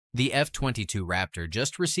The F-22 Raptor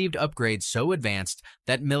just received upgrades so advanced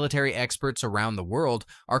that military experts around the world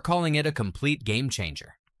are calling it a complete game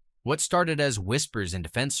changer. What started as whispers in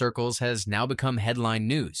defense circles has now become headline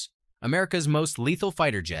news. America's most lethal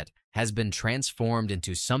fighter jet has been transformed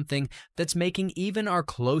into something that's making even our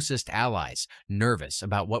closest allies nervous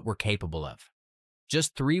about what we're capable of.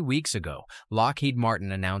 Just 3 weeks ago, Lockheed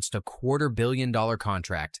Martin announced a $250 million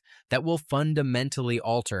contract that will fundamentally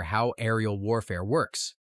alter how aerial warfare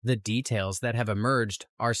works. The details that have emerged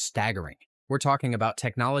are staggering. We're talking about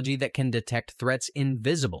technology that can detect threats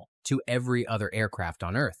invisible to every other aircraft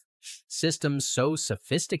on Earth. Systems so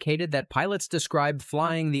sophisticated that pilots describe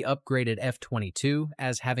flying the upgraded F-22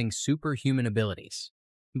 as having superhuman abilities.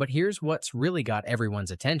 But here's what's really got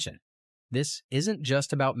everyone's attention. This isn't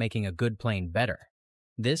just about making a good plane better.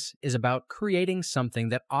 This is about creating something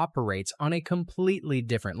that operates on a completely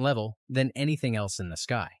different level than anything else in the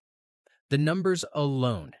sky. The numbers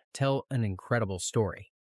alone tell an incredible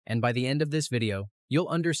story, and by the end of this video, you'll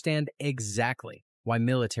understand exactly why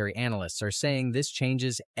military analysts are saying this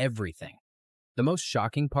changes everything. The most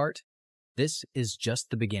shocking part? This is just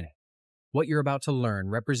the beginning. What you're about to learn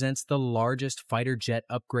represents the largest fighter jet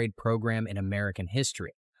upgrade program in American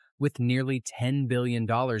history, with nearly $10 billion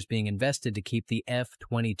being invested to keep the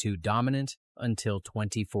F-22 dominant until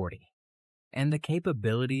 2040. And the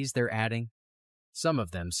capabilities they're adding? Some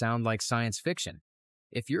of them sound like science fiction.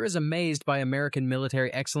 If you're as amazed by American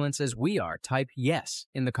military excellence as we are, type yes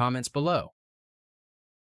in the comments below.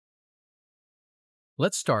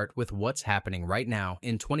 Let's start with what's happening right now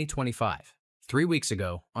in 2025. 3 weeks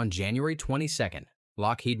ago, on January 22nd,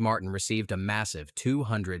 Lockheed Martin received a massive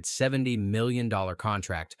 $270 million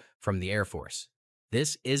contract from the Air Force.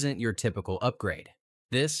 This isn't your typical upgrade.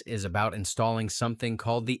 This is about installing something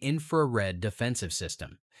called the infrared defensive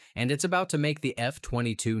system, and it's about to make the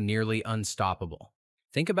F-22 nearly unstoppable.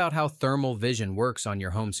 Think about how thermal vision works on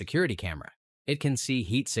your home security camera. It can see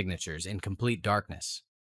heat signatures in complete darkness.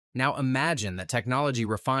 Now imagine that technology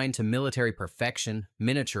refined to military perfection,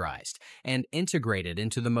 miniaturized, and integrated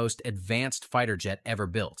into the most advanced fighter jet ever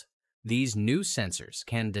built. These new sensors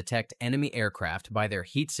can detect enemy aircraft by their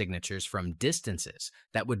heat signatures from distances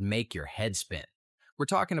that would make your head spin. We're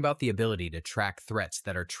talking about the ability to track threats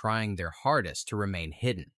that are trying their hardest to remain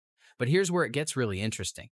hidden. But here's where it gets really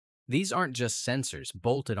interesting. These aren't just sensors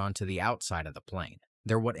bolted onto the outside of the plane.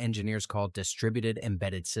 They're what engineers call distributed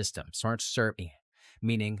embedded systems,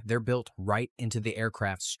 meaning they're built right into the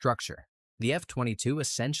aircraft's structure. The F-22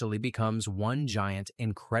 essentially becomes one giant,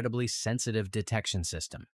 incredibly sensitive detection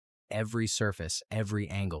system. Every surface, every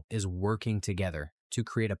angle is working together to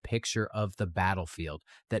create a picture of the battlefield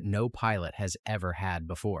that no pilot has ever had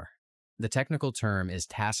before. The technical term is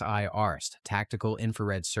TacIRST, Tactical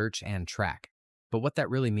Infrared Search and Track. But what that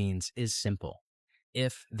really means is simple.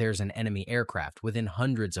 If there's an enemy aircraft within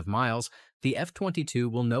hundreds of miles, the F-22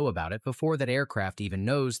 will know about it before that aircraft even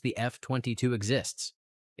knows the F-22 exists.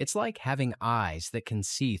 It's like having eyes that can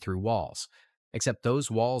see through walls, except those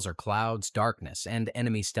walls are clouds, darkness, and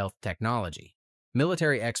enemy stealth technology.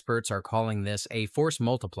 Military experts are calling this a force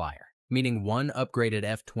multiplier, meaning one upgraded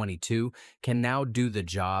F-22 can now do the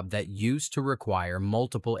job that used to require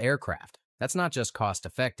multiple aircraft. That's not just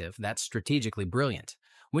cost-effective, that's strategically brilliant.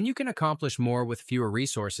 When you can accomplish more with fewer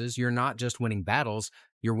resources, you're not just winning battles,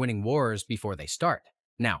 you're winning wars before they start.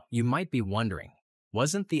 Now, you might be wondering,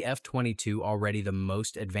 wasn't the F-22 already the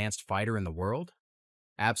most advanced fighter in the world?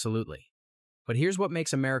 Absolutely. But here's what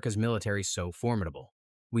makes America's military so formidable.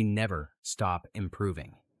 We never stop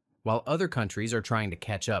improving. While other countries are trying to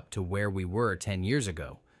catch up to where we were 10 years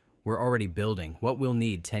ago, we're already building what we'll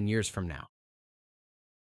need 10 years from now.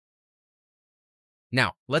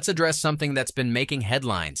 Now, let's address something that's been making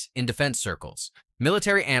headlines in defense circles.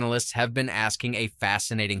 Military analysts have been asking a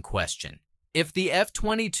fascinating question. If the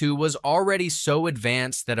F-22 was already so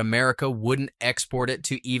advanced that America wouldn't export it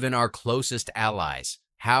to even our closest allies,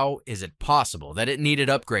 how is it possible that it needed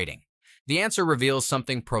upgrading? The answer reveals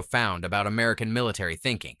something profound about American military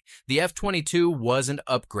thinking. The F-22 wasn't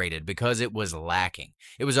upgraded because it was lacking.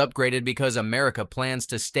 It was upgraded because America plans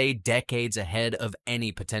to stay decades ahead of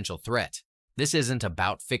any potential threat. This isn't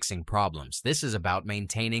about fixing problems. This is about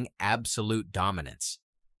maintaining absolute dominance.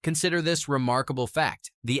 Consider this remarkable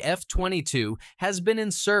fact. The F-22 has been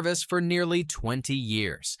in service for nearly 20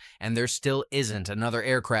 years, and there still isn't another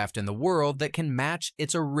aircraft in the world that can match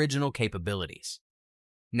its original capabilities.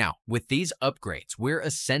 Now, with these upgrades, we're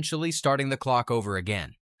essentially starting the clock over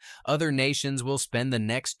again. Other nations will spend the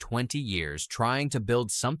next 20 years trying to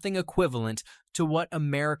build something equivalent to what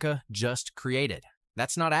America just created.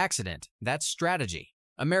 That's not accident, that's strategy.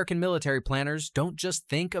 American military planners don't just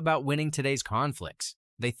think about winning today's conflicts.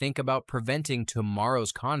 They think about preventing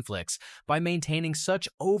tomorrow's conflicts by maintaining such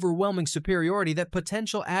overwhelming superiority that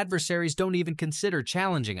potential adversaries don't even consider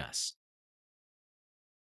challenging us.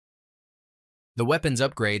 The weapons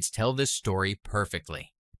upgrades tell this story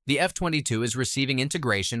perfectly. The F-22 is receiving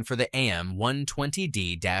integration for the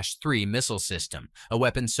AIM-120D-3 missile system, a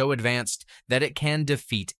weapon so advanced that it can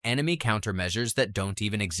defeat enemy countermeasures that don't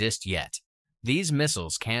even exist yet. These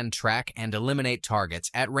missiles can track and eliminate targets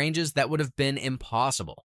at ranges that would have been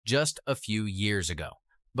impossible just a few years ago.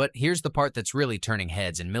 But here's the part that's really turning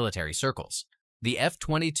heads in military circles. The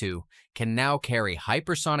F-22 can now carry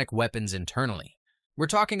hypersonic weapons internally. We're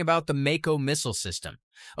talking about the Mako missile system,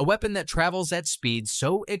 a weapon that travels at speeds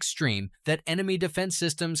so extreme that enemy defense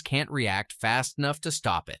systems can't react fast enough to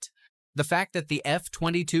stop it. The fact that the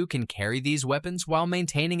F-22 can carry these weapons while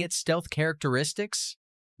maintaining its stealth characteristics,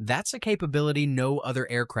 that's a capability no other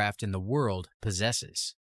aircraft in the world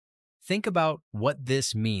possesses. Think about what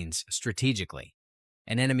this means strategically.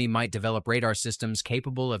 An enemy might develop radar systems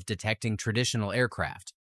capable of detecting traditional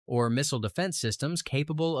aircraft, or missile defense systems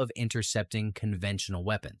capable of intercepting conventional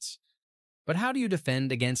weapons. But how do you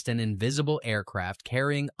defend against an invisible aircraft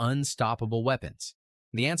carrying unstoppable weapons?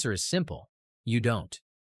 The answer is simple. You don't.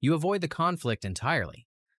 You avoid the conflict entirely.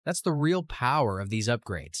 That's the real power of these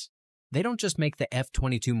upgrades. They don't just make the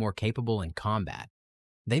F-22 more capable in combat.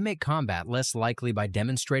 They make combat less likely by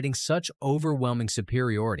demonstrating such overwhelming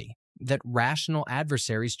superiority that rational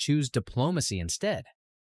adversaries choose diplomacy instead.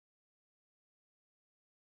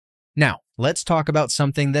 Now, let's talk about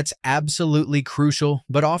something that's absolutely crucial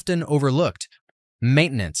but often overlooked: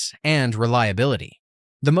 maintenance and reliability.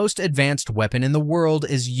 The most advanced weapon in the world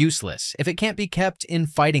is useless if it can't be kept in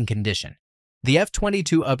fighting condition. The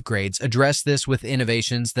F-22 upgrades address this with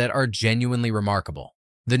innovations that are genuinely remarkable.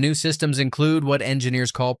 The new systems include what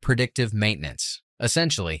engineers call predictive maintenance.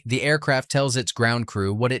 Essentially, the aircraft tells its ground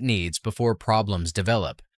crew what it needs before problems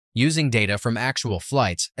develop. Using data from actual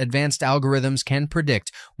flights, advanced algorithms can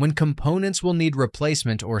predict when components will need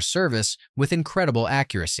replacement or service with incredible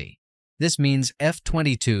accuracy. This means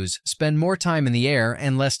F-22s spend more time in the air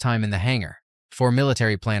and less time in the hangar. For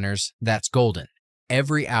military planners, that's golden.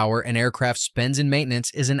 Every hour an aircraft spends in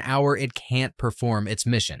maintenance is an hour it can't perform its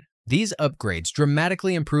mission. These upgrades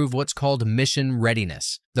dramatically improve what's called mission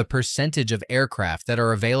readiness, the percentage of aircraft that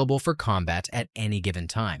are available for combat at any given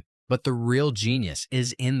time. But the real genius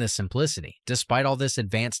is in the simplicity. Despite all this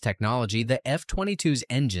advanced technology, the F-22's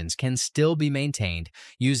engines can still be maintained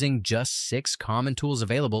using just 6 common tools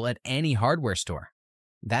available at any hardware store.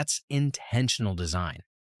 That's intentional design,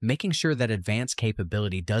 making sure that advanced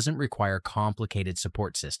capability doesn't require complicated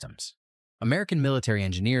support systems. American military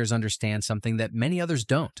engineers understand something that many others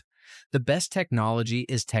don't. The best technology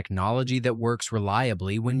is technology that works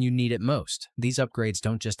reliably when you need it most. These upgrades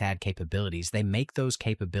don't just add capabilities, they make those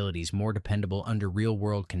capabilities more dependable under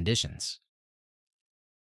real-world conditions.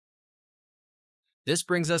 This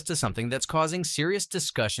brings us to something that's causing serious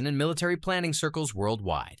discussion in military planning circles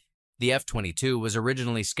worldwide. The F-22 was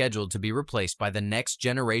originally scheduled to be replaced by the Next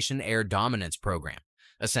Generation Air Dominance program,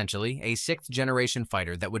 essentially a 6th-generation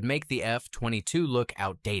fighter that would make the F-22 look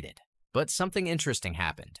outdated. But something interesting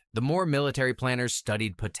happened. The more military planners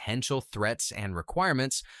studied potential threats and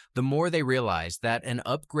requirements, the more they realized that an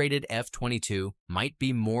upgraded F-22 might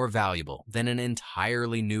be more valuable than an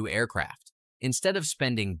entirely new aircraft. Instead of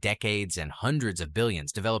spending decades and hundreds of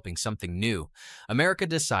billions developing something new, America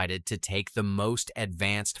decided to take the most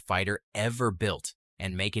advanced fighter ever built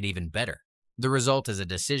and make it even better. The result is a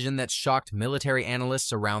decision that shocked military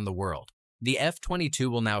analysts around the world. The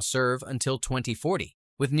F-22 will now serve until 2040.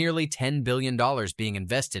 With nearly $10 billion being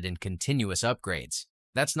invested in continuous upgrades.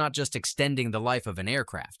 That's not just extending the life of an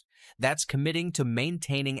aircraft. That's committing to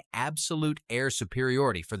maintaining absolute air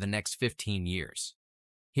superiority for the next 15 years.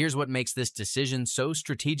 Here's what makes this decision so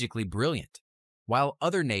strategically brilliant. While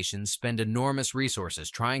other nations spend enormous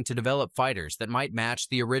resources trying to develop fighters that might match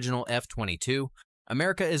the original F-22,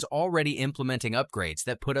 America is already implementing upgrades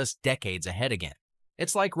that put us decades ahead again.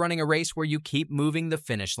 It's like running a race where you keep moving the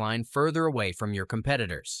finish line further away from your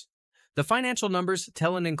competitors. The financial numbers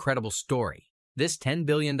tell an incredible story. This $10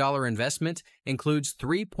 billion investment includes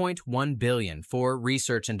 $3.1 billion for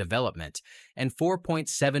research and development and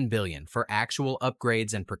 $4.7 billion for actual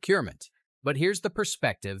upgrades and procurement. But here's the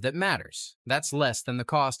perspective that matters. That's less than the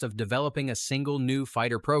cost of developing a single new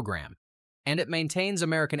fighter program. And it maintains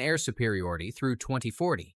American air superiority through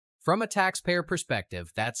 2040. From a taxpayer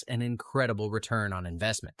perspective, that's an incredible return on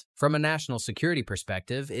investment. From a national security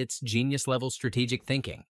perspective, it's genius-level strategic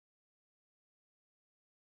thinking.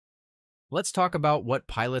 Let's talk about what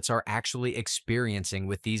pilots are actually experiencing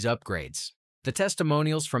with these upgrades. The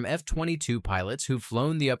testimonials from F-22 pilots who've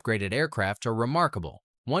flown the upgraded aircraft are remarkable.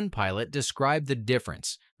 One pilot described the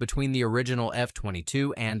difference between the original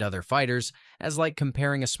F-22 and other fighters as like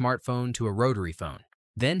comparing a smartphone to a rotary phone.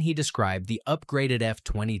 Then he described the upgraded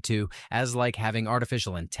F-22 as like having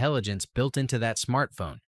artificial intelligence built into that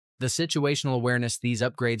smartphone. The situational awareness these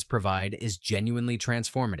upgrades provide is genuinely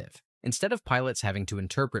transformative. Instead of pilots having to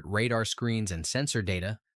interpret radar screens and sensor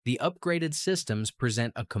data, the upgraded systems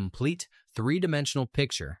present a complete, three-dimensional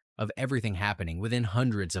picture of everything happening within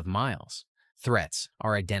hundreds of miles. Threats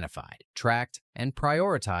are identified, tracked, and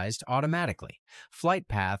prioritized automatically. Flight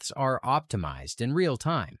paths are optimized in real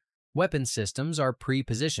time. Weapon systems are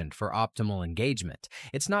pre-positioned for optimal engagement.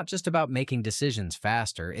 It's not just about making decisions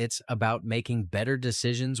faster, it's about making better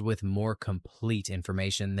decisions with more complete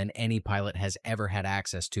information than any pilot has ever had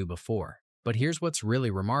access to before. But here's what's really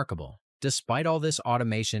remarkable. Despite all this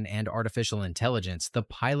automation and artificial intelligence, the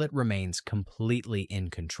pilot remains completely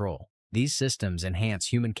in control. These systems enhance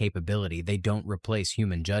human capability, they don't replace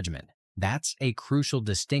human judgment. That's a crucial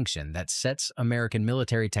distinction that sets American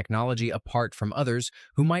military technology apart from others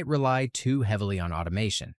who might rely too heavily on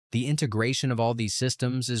automation. The integration of all these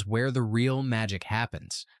systems is where the real magic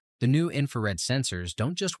happens. The new infrared sensors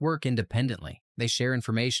don't just work independently. They share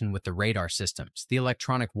information with the radar systems, the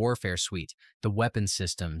electronic warfare suite, the weapon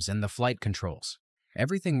systems, and the flight controls.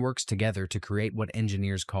 Everything works together to create what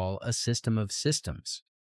engineers call a system of systems.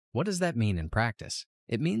 What does that mean in practice?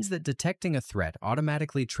 It means that detecting a threat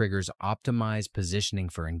automatically triggers optimized positioning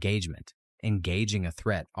for engagement. Engaging a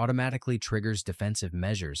threat automatically triggers defensive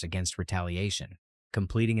measures against retaliation.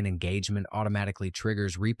 Completing an engagement automatically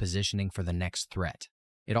triggers repositioning for the next threat.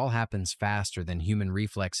 It all happens faster than human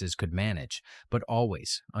reflexes could manage, but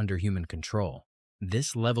always under human control.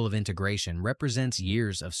 This level of integration represents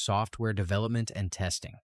years of software development and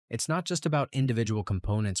testing. It's not just about individual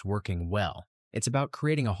components working well. It's about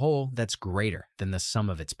creating a whole that's greater than the sum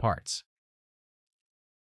of its parts.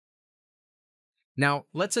 Now,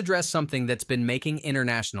 let's address something that's been making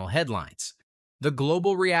international headlines: the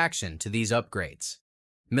global reaction to these upgrades.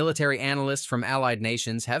 Military analysts from allied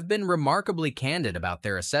nations have been remarkably candid about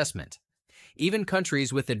their assessment. Even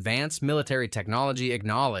countries with advanced military technology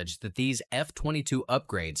acknowledge that these F-22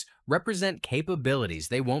 upgrades represent capabilities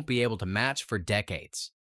they won't be able to match for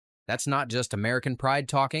decades. That's not just American pride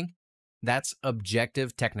talking. That's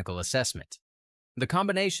objective technical assessment. The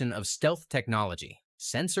combination of stealth technology,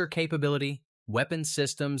 sensor capability, weapon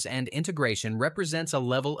systems, and integration represents a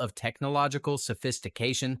level of technological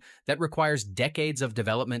sophistication that requires decades of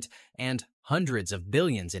development and hundreds of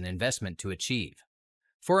billions in investment to achieve.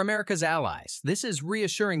 For America's allies, this is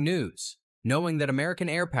reassuring news. Knowing that American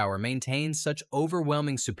air power maintains such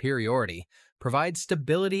overwhelming superiority provides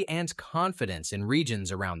stability and confidence in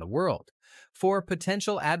regions around the world. For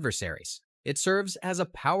potential adversaries, it serves as a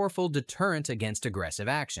powerful deterrent against aggressive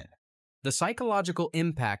action. The psychological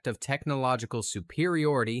impact of technological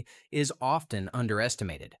superiority is often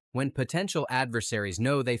underestimated. When potential adversaries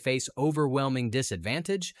know they face overwhelming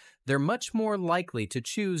disadvantage, they're much more likely to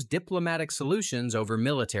choose diplomatic solutions over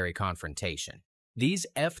military confrontation. These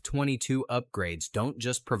F-22 upgrades don't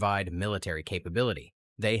just provide military capability.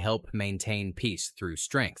 They help maintain peace through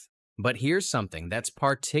strength. But here's something that's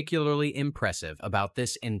particularly impressive about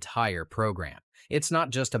this entire program. It's not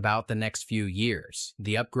just about the next few years.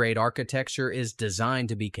 The upgrade architecture is designed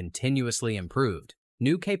to be continuously improved.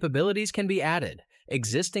 New capabilities can be added,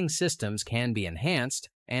 existing systems can be enhanced,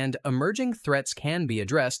 and emerging threats can be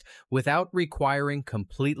addressed without requiring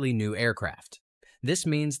completely new aircraft. This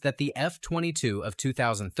means that the F-22 of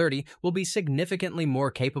 2030 will be significantly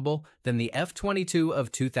more capable than the F-22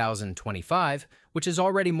 of 2025, which is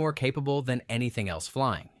already more capable than anything else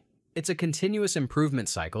flying. It's a continuous improvement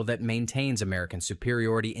cycle that maintains American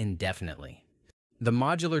superiority indefinitely. The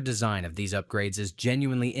modular design of these upgrades is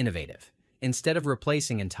genuinely innovative. Instead of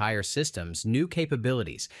replacing entire systems, new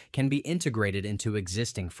capabilities can be integrated into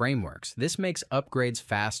existing frameworks. This makes upgrades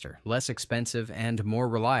faster, less expensive, and more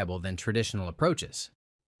reliable than traditional approaches.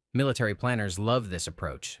 Military planners love this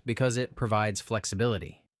approach because it provides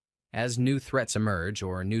flexibility. As new threats emerge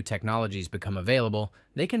or new technologies become available,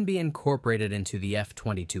 they can be incorporated into the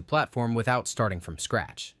F-22 platform without starting from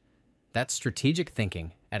scratch. That's strategic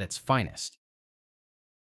thinking at its finest.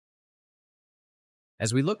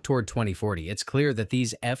 As we look toward 2040, it's clear that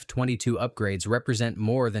these F-22 upgrades represent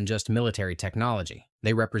more than just military technology.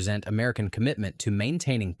 They represent American commitment to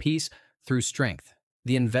maintaining peace through strength.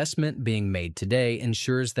 The investment being made today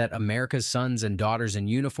ensures that America's sons and daughters in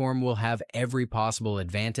uniform will have every possible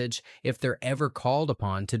advantage if they're ever called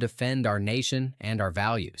upon to defend our nation and our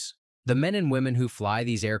values. The men and women who fly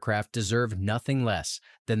these aircraft deserve nothing less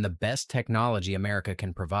than the best technology America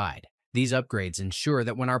can provide. These upgrades ensure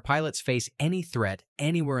that when our pilots face any threat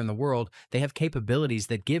anywhere in the world, they have capabilities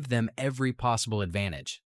that give them every possible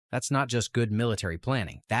advantage. That's not just good military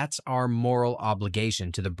planning. That's our moral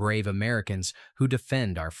obligation to the brave Americans who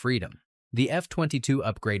defend our freedom. The F-22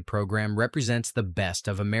 upgrade program represents the best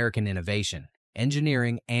of American innovation,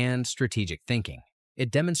 engineering, and strategic thinking. It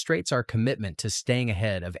demonstrates our commitment to staying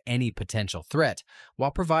ahead of any potential threat while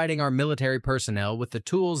providing our military personnel with the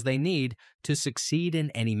tools they need to succeed in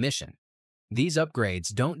any mission. These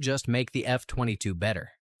upgrades don't just make the F-22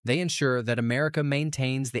 better. They ensure that America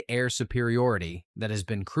maintains the air superiority that has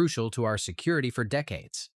been crucial to our security for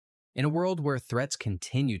decades. In a world where threats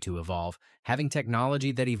continue to evolve, having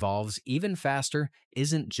technology that evolves even faster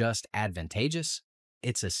isn't just advantageous,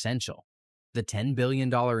 it's essential. The $10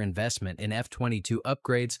 billion investment in F-22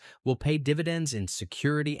 upgrades will pay dividends in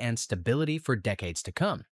security and stability for decades to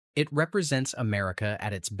come. It represents America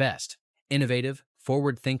at its best, innovative,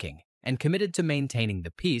 forward-thinking, and committed to maintaining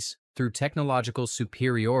the peace through technological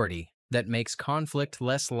superiority that makes conflict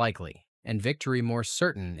less likely and victory more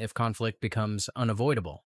certain if conflict becomes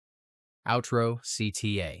unavoidable. Outro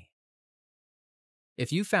CTA.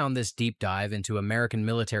 If you found this deep dive into American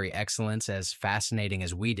military excellence as fascinating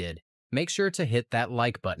as we did, make sure to hit that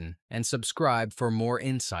like button and subscribe for more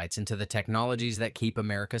insights into the technologies that keep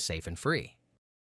America safe and free.